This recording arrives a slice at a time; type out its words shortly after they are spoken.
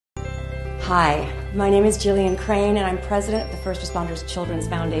Hi, my name is Jillian Crane and I'm president of the First Responders Children's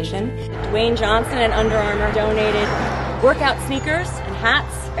Foundation. Dwayne Johnson and Under Armour donated workout sneakers and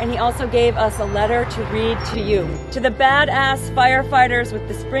hats, and he also gave us a letter to read to you. To the badass firefighters with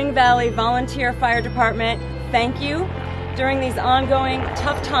the Spring Valley Volunteer Fire Department, thank you. During these ongoing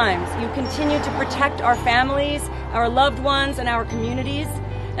tough times, you continue to protect our families, our loved ones, and our communities.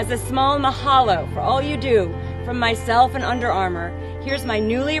 As a small mahalo for all you do, from myself and Under Armour, here's my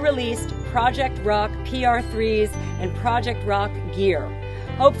newly released Project Rock PR3s and Project Rock gear.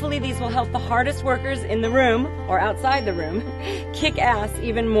 Hopefully these will help the hardest workers in the room, or outside the room, kick ass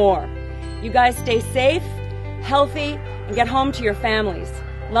even more. You guys stay safe, healthy, and get home to your families.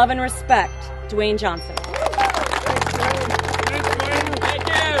 Love and respect, Dwayne Johnson. Thank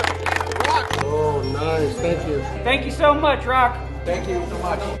you. Rock. Oh, nice. Thank you. Thank you so much, Rock. Thank you so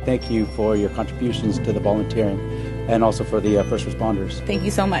much. Thank you for your contributions to the volunteering and also for the first responders. Thank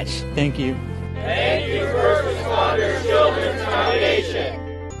you so much. Thank you. Thank you.